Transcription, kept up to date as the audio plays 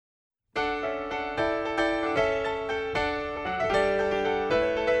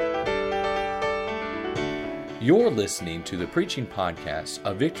You're listening to the preaching podcast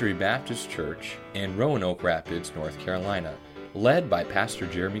of Victory Baptist Church in Roanoke Rapids, North Carolina, led by Pastor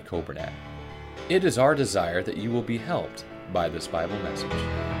Jeremy Coburnack. It is our desire that you will be helped by this Bible message.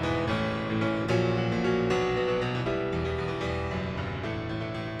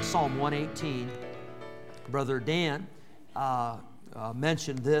 Psalm 118. Brother Dan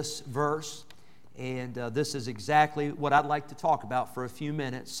mentioned this verse, and this is exactly what I'd like to talk about for a few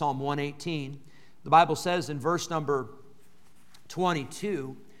minutes. Psalm 118. The Bible says in verse number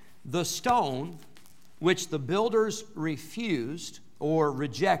 22, "The stone which the builders refused or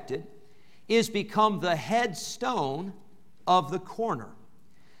rejected is become the headstone of the corner."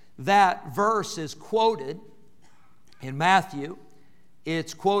 That verse is quoted in Matthew.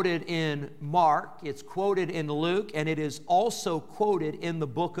 It's quoted in Mark, it's quoted in Luke, and it is also quoted in the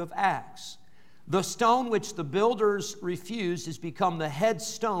book of Acts. The stone which the builders refused has become the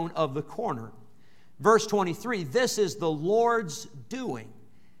headstone of the corner. Verse 23, "This is the Lord's doing.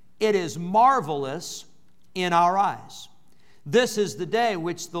 It is marvelous in our eyes. This is the day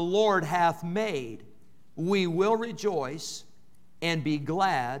which the Lord hath made. We will rejoice and be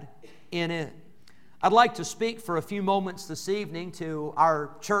glad in it." I'd like to speak for a few moments this evening to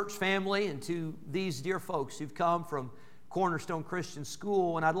our church family and to these dear folks who've come from Cornerstone Christian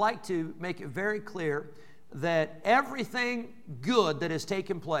School, and I'd like to make it very clear that everything good that has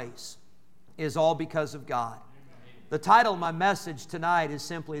taken place is all because of God. The title of my message tonight is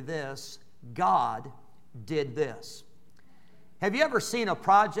simply this: God did this. Have you ever seen a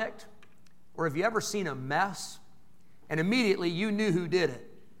project, or have you ever seen a mess, and immediately you knew who did it?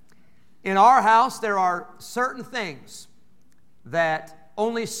 In our house, there are certain things that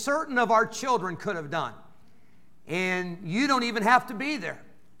only certain of our children could have done. And you don't even have to be there.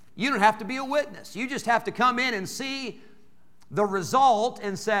 You don't have to be a witness. You just have to come in and see the result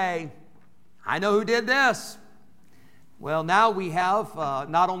and say, "I know who did this." Well, now we have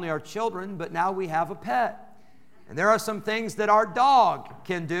not only our children, but now we have a pet. And there are some things that our dog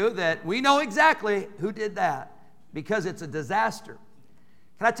can do that we know exactly who did that because it's a disaster.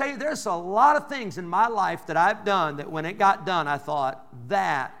 Can I tell you, there's a lot of things in my life that I've done that when it got done, I thought,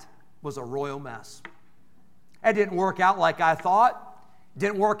 that was a royal mess. It didn't work out like I thought.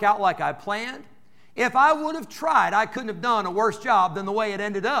 Didn't work out like I planned. If I would have tried, I couldn't have done a worse job than the way it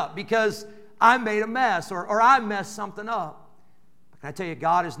ended up because I made a mess or I messed something up. Can I tell you,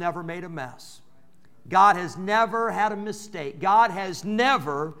 God has never made a mess. God has never had a mistake. God has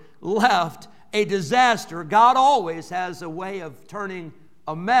never left a disaster. God always has a way of turning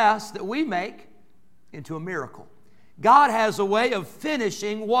a mess that we make into a miracle. God has a way of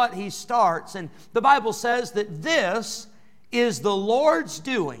finishing what He starts. And the Bible says that this is the Lord's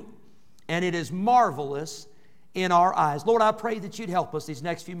doing, and it is marvelous in our eyes. Lord, I pray that You'd help us these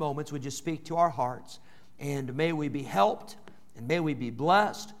next few moments. Would You speak to our hearts? And may we be helped, and may we be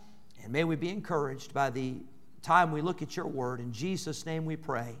blessed, and may we be encouraged by the time we look at Your Word. In Jesus' name we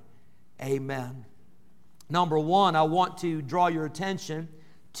pray. Amen. Number one, I want to draw your attention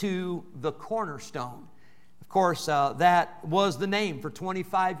to the Cornerstone. Of course, that was the name for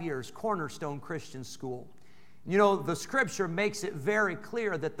 25 years, Cornerstone Christian School. You know, the Scripture makes it very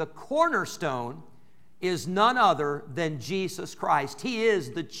clear that the cornerstone is none other than Jesus Christ. He is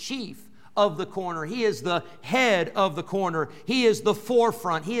the chief of the corner. He is the head of the corner. He is the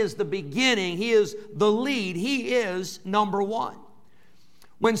forefront. He is the beginning. He is the lead. He is number one.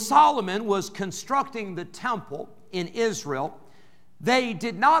 When Solomon was constructing the temple in Israel, they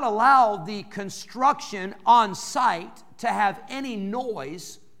did not allow the construction on site to have any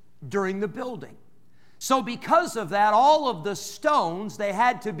noise during the building. So because of that, all of the stones, they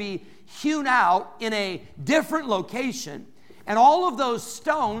had to be hewn out in a different location, and all of those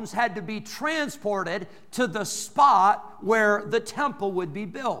stones had to be transported to the spot where the temple would be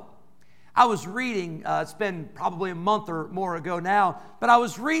built. I was reading, it's been probably a month or more ago now, but I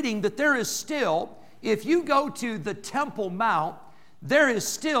was reading that there is still, if you go to the Temple Mount, there is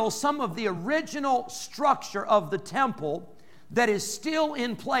still some of the original structure of the temple that is still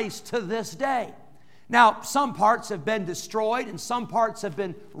in place to this day. Now, some parts have been destroyed and some parts have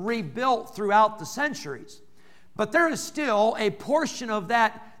been rebuilt throughout the centuries. But there is still a portion of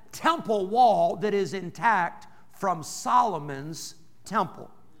that temple wall that is intact from Solomon's temple.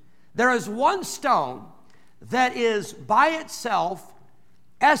 There is one stone that is by itself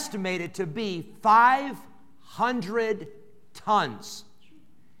estimated to be 500 tons.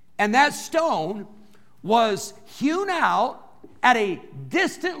 And that stone was hewn out at a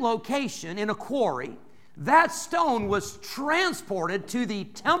distant location in a quarry. That stone was transported to the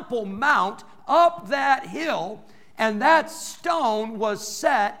Temple Mount up that hill, and that stone was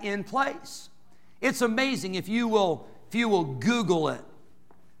set in place. It's amazing if you will Google it.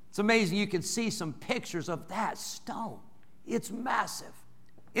 It's amazing. You can see some pictures of that stone. It's massive.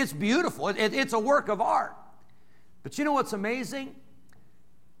 It's beautiful. It's a work of art. But you know what's amazing?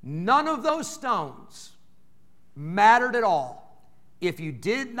 None of those stones mattered at all if you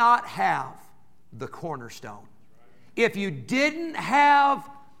did not have the cornerstone. If you didn't have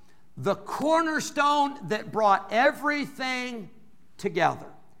the cornerstone that brought everything together.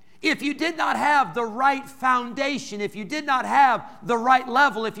 If you did not have the right foundation, if you did not have the right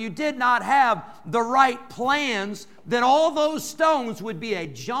level, if you did not have the right plans, then all those stones would be a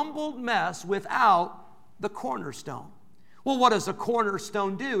jumbled mess without the cornerstone. Well, what does a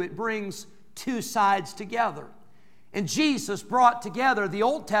cornerstone do? It brings two sides together. And Jesus brought together the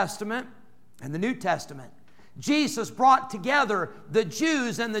Old Testament and the New Testament. Jesus brought together the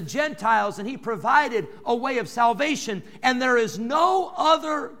Jews and the Gentiles, and He provided a way of salvation. And there is no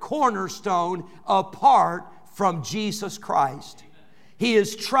other cornerstone apart from Jesus Christ. He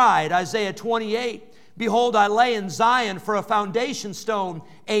is tried. Isaiah 28, behold, I lay in Zion for a foundation stone,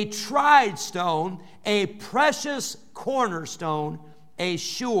 a tried stone, a precious cornerstone, a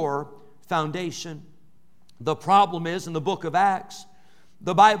sure foundation. The problem is, in the book of Acts,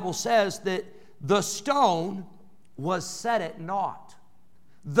 the Bible says that the stone was set at naught.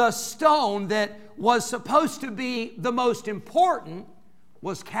 The stone that was supposed to be the most important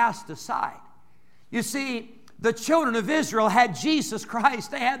was cast aside. You see, the children of Israel had Jesus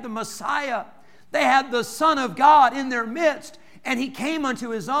Christ. They had the Messiah. They had the Son of God in their midst. And He came unto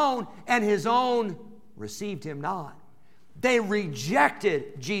His own, and His own received Him not. They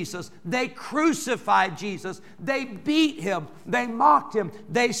rejected Jesus. They crucified Jesus. They beat Him. They mocked Him.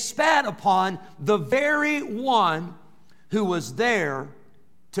 They spat upon the very one who was there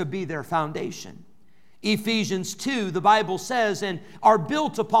to be their foundation. Ephesians 2, the Bible says, and are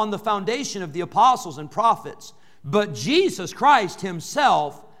built upon the foundation of the apostles and prophets, but Jesus Christ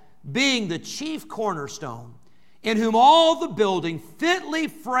Himself being the chief cornerstone, in whom all the building fitly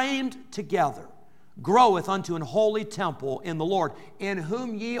framed together groweth unto an holy temple in the Lord, in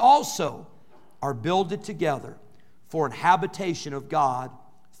whom ye also are builded together for an habitation of God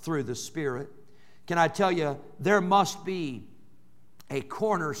through the Spirit. Can I tell you, there must be a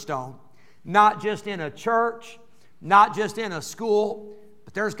cornerstone, not just in a church, not just in a school,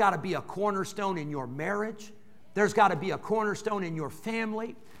 but there's got to be a cornerstone in your marriage. There's got to be a cornerstone in your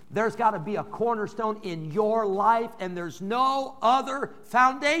family. There's got to be a cornerstone in your life, and there's no other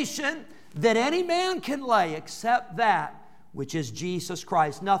foundation that any man can lay except that which is Jesus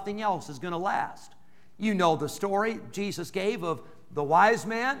Christ. Nothing else is going to last. You know the story Jesus gave of the wise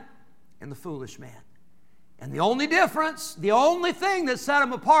man and the foolish man. And the only difference, the only thing that set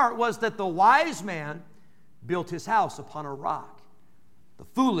them apart was that the wise man built his house upon a rock. The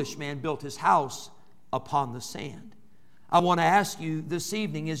foolish man built his house upon the sand. I want to ask you this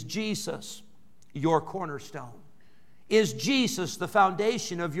evening, is Jesus your cornerstone? Is Jesus the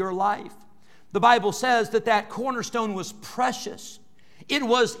foundation of your life? The Bible says that cornerstone was precious. It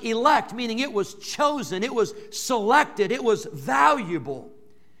was elect, meaning it was chosen, it was selected, it was valuable.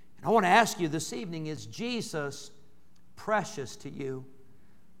 And I want to ask you this evening, is Jesus precious to you?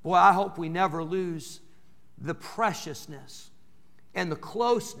 Boy, I hope we never lose the preciousness and the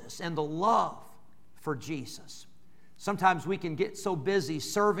closeness and the love for Jesus. Sometimes we can get so busy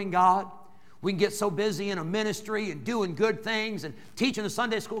serving God. We can get so busy in a ministry and doing good things and teaching a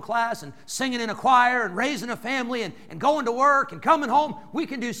Sunday school class and singing in a choir and raising a family and going to work and coming home. We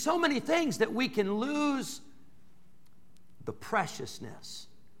can do so many things that we can lose the preciousness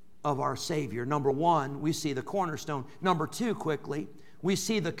of our Savior. Number one, we see the cornerstone. Number two, quickly, we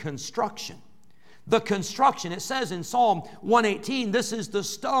see the construction. The construction, it says in Psalm 118, this is the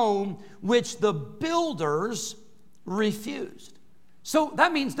stone which the builders refused. So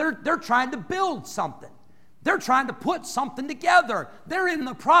that means they're trying to build something. They're trying to put something together. They're in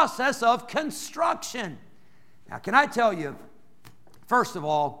the process of construction. Now, can I tell you, first of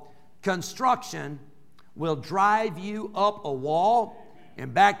all, construction will drive you up a wall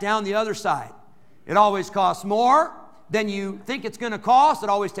and back down the other side. It always costs more than you think it's going to cost. It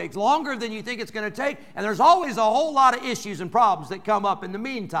always takes longer than you think it's going to take. And there's always a whole lot of issues and problems that come up in the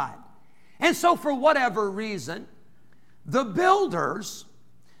meantime. And so for whatever reason, the builders,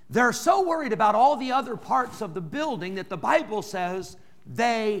 they're so worried about all the other parts of the building that the Bible says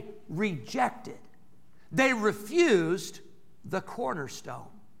they rejected. They refused the cornerstone.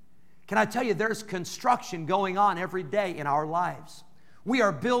 Can I tell you, there's construction going on every day in our lives. We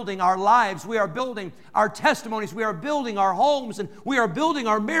are building our lives. We are building our testimonies. We are building our homes, and we are building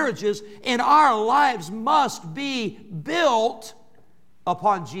our marriages, and our lives must be built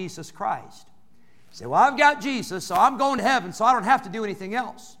upon Jesus Christ. say, well, I've got Jesus, so I'm going to heaven, so I don't have to do anything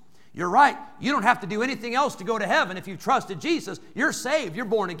else. You're right. You don't have to do anything else to go to heaven. If you've trusted Jesus, you're saved. You're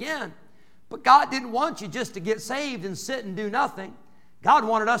born again. But God didn't want you just to get saved and sit and do nothing. God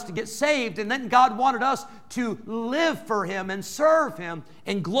wanted us to get saved, and then God wanted us to live for Him and serve Him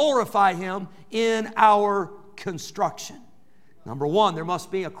and glorify Him in our construction. Number one, there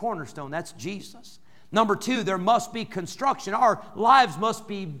must be a cornerstone. That's Jesus. Number two, there must be construction. Our lives must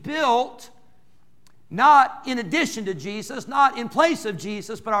be built not in addition to Jesus, not in place of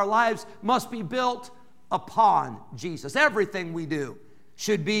Jesus, but our lives must be built upon Jesus. Everything we do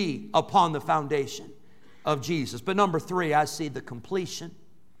should be upon the foundation of Jesus. But number three, I see the completion.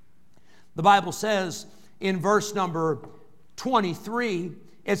 The Bible says in verse number 23,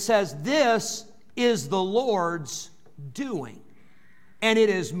 it says, "This is the Lord's doing, and it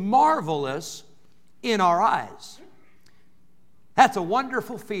is marvelous in our eyes." That's a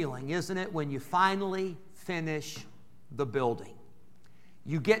wonderful feeling, isn't it, when you finally finish the building.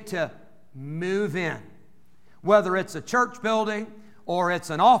 You get to move in. Whether it's a church building, or it's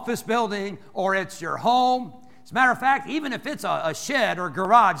an office building, or it's your home. As a matter of fact, even if it's a shed or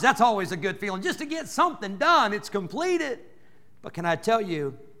garage, that's always a good feeling. Just to get something done, it's completed. But can I tell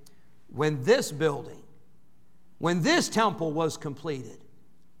you, when this building, when this temple was completed,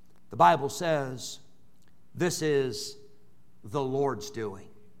 the Bible says, this is the Lord's doing.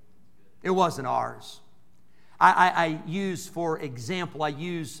 It wasn't ours. I use, for example, I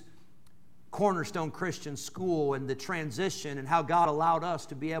use Cornerstone Christian School and the transition and how God allowed us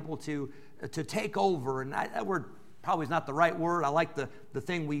to be able to take over. And that word probably is not the right word. I like the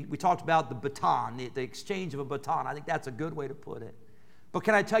thing we talked about, the baton, the exchange of a baton. I think that's a good way to put it. But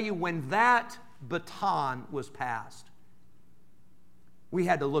can I tell you, when that baton was passed, we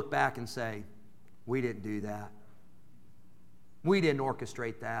had to look back and say, we didn't do that. We didn't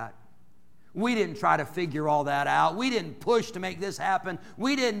orchestrate that. We didn't try to figure all that out. We didn't push to make this happen.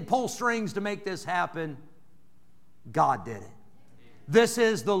 We didn't pull strings to make this happen. God did it. This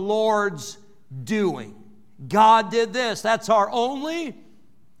is the Lord's doing. God did this. That's our only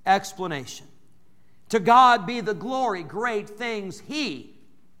explanation. To God be the glory, great things He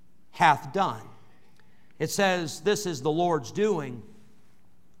hath done. It says, this is the Lord's doing.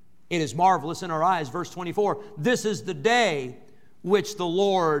 It is marvelous in our eyes. Verse 24, this is the day which the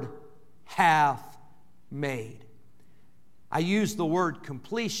Lord hath made. I use the word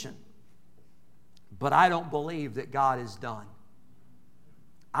completion, but I don't believe that God is done.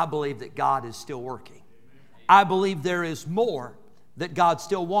 I believe that God is still working. I believe there is more that God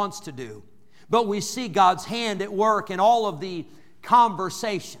still wants to do. But we see God's hand at work in all of the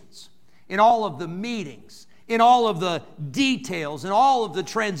conversations, in all of the meetings, in all of the details, in all of the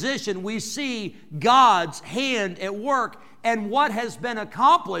transition. We see God's hand at work. And what has been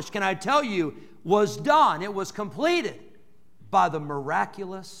accomplished, can I tell you, was done. It was completed by the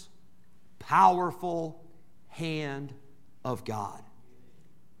miraculous, powerful hand of God.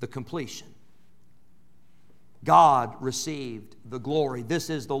 The completion. God received the glory.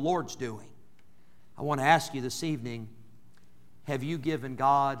 This is the Lord's doing. I want to ask you this evening, have you given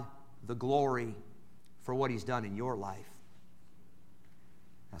God the glory for what He's done in your life?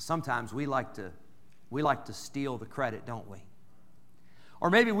 Now, sometimes we like to steal the credit, don't we? Or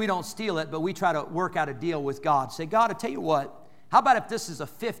maybe we don't steal it, but we try to work out a deal with God. Say, God, I tell you what, how about if this is a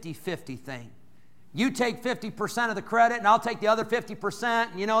 50-50 thing? You take 50% of the credit and I'll take the other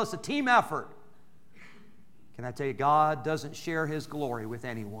 50%. You know, it's a team effort. Can I tell you, God doesn't share His glory with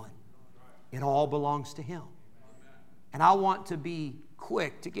anyone. It all belongs to Him. And I want to be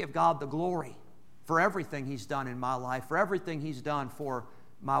quick to give God the glory for everything He's done in my life, for everything He's done for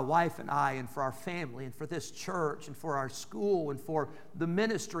my wife and I, and for our family, and for this church, and for our school, and for the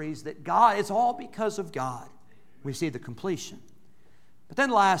ministries that God, it's all because of God. We see the completion. But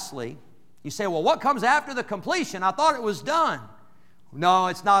then lastly, you say, well, what comes after the completion? I thought it was done. No,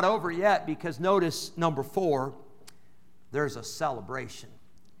 it's not over yet, because notice number 4, there's a celebration.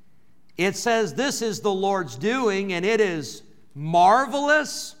 It says, this is the Lord's doing, and it is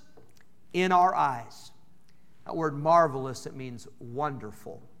marvelous in our eyes. That word marvelous, it means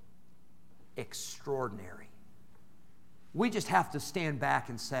wonderful, extraordinary. We just have to stand back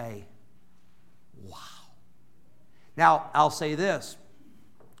and say, wow. Now, I'll say this.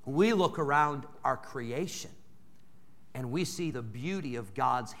 We look around our creation and we see the beauty of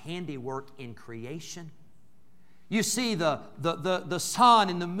God's handiwork in creation. You see the sun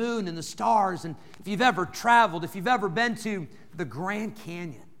and the moon and the stars. And if you've ever traveled, if you've ever been to the Grand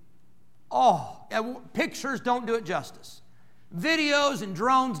Canyon, pictures don't do it justice. Videos and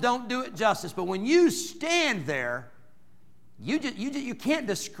drones don't do it justice. But when you stand there, you can't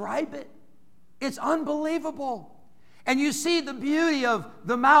describe it. It's unbelievable. And you see the beauty of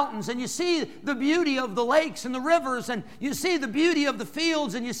the mountains, and you see the beauty of the lakes and the rivers, and you see the beauty of the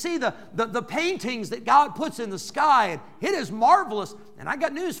fields, and you see the paintings that God puts in the sky, and it is marvelous. And I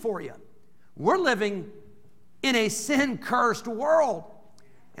got news for you. We're living in a sin-cursed world.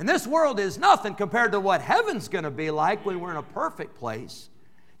 And this world is nothing compared to what heaven's going to be like when we're in a perfect place.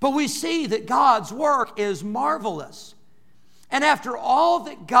 But we see that God's work is marvelous. And after all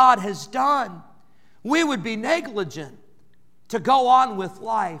that God has done, we would be negligent to go on with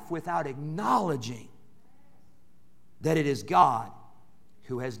life without acknowledging that it is God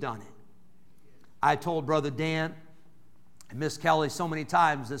who has done it. I told Brother Dan and Miss Kelly so many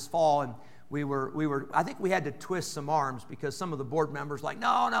times this fall, and I think we had to twist some arms because some of the board members were like,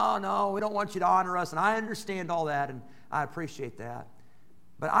 no, we don't want you to honor us. And I understand all that, and I appreciate that.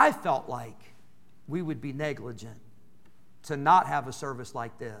 But I felt like we would be negligent to not have a service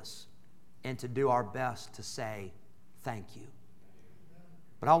like this and to do our best to say thank you.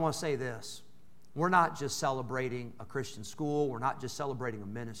 But I want to say this. We're not just celebrating a Christian school. We're not just celebrating a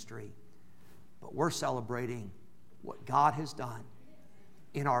ministry. But we're celebrating what God has done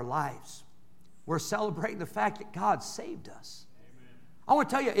in our lives. We're celebrating the fact that God saved us. Amen. I want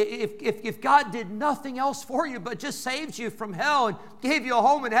to tell you, if God did nothing else for you but just saved you from hell and gave you a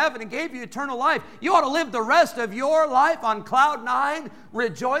home in heaven and gave you eternal life, you ought to live the rest of your life on cloud nine,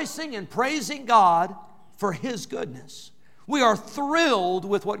 rejoicing and praising God for His goodness. We are thrilled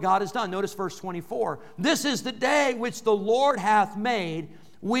with what God has done. Notice verse 24. This is the day which the Lord hath made.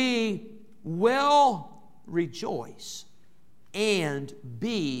 We will rejoice and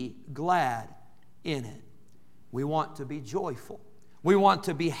be glad in it. We want to be joyful. We want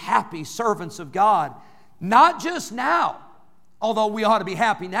to be happy servants of God. Not just now, although we ought to be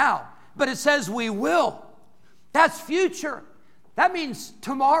happy now, but it says we will. That's future. That means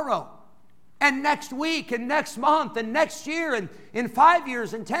tomorrow and next week and next month and next year and in 5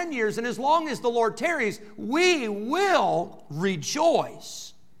 years and 10 years. And as long as the Lord tarries, we will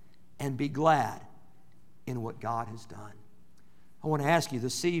rejoice and be glad in what God has done. I want to ask you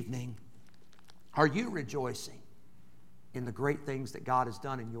this evening, are you rejoicing in the great things that God has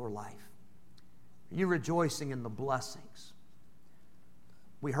done in your life? Are you rejoicing in the blessings?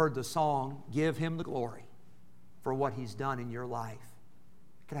 We heard the song, Give Him the Glory for what He's done in your life.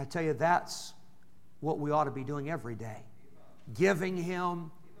 Can I tell you, that's what we ought to be doing every day. Giving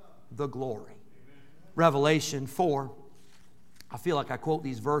Him the glory. Revelation 4, I feel like I quote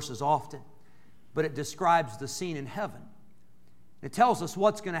these verses often, but it describes the scene in heaven. It tells us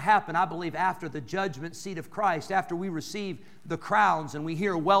what's going to happen, I believe, after the judgment seat of Christ, after we receive the crowns and we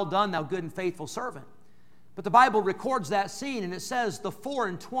hear, well done, thou good and faithful servant. But the Bible records that scene, and it says the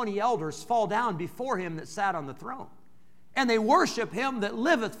 24 elders fall down before Him that sat on the throne. And they worship Him that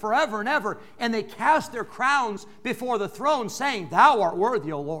liveth forever and ever, and they cast their crowns before the throne, saying, Thou art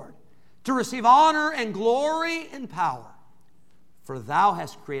worthy, O Lord, to receive honor and glory and power. For Thou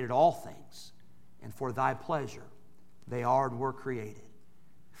hast created all things, and for Thy pleasure they are and were created.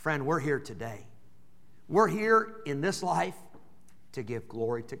 Friend, we're here today. We're here in this life to give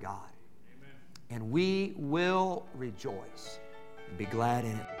glory to God. Amen. And we will rejoice and be glad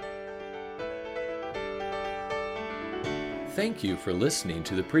in it. Thank you for listening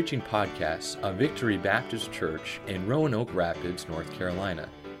to the preaching podcast of Victory Baptist Church in Roanoke Rapids, North Carolina,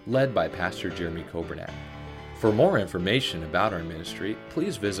 led by Pastor Jeremy Coburnack. For more information about our ministry,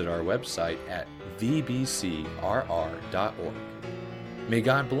 please visit our website at vbcrr.org. May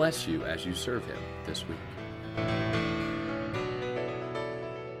God bless you as you serve Him this week.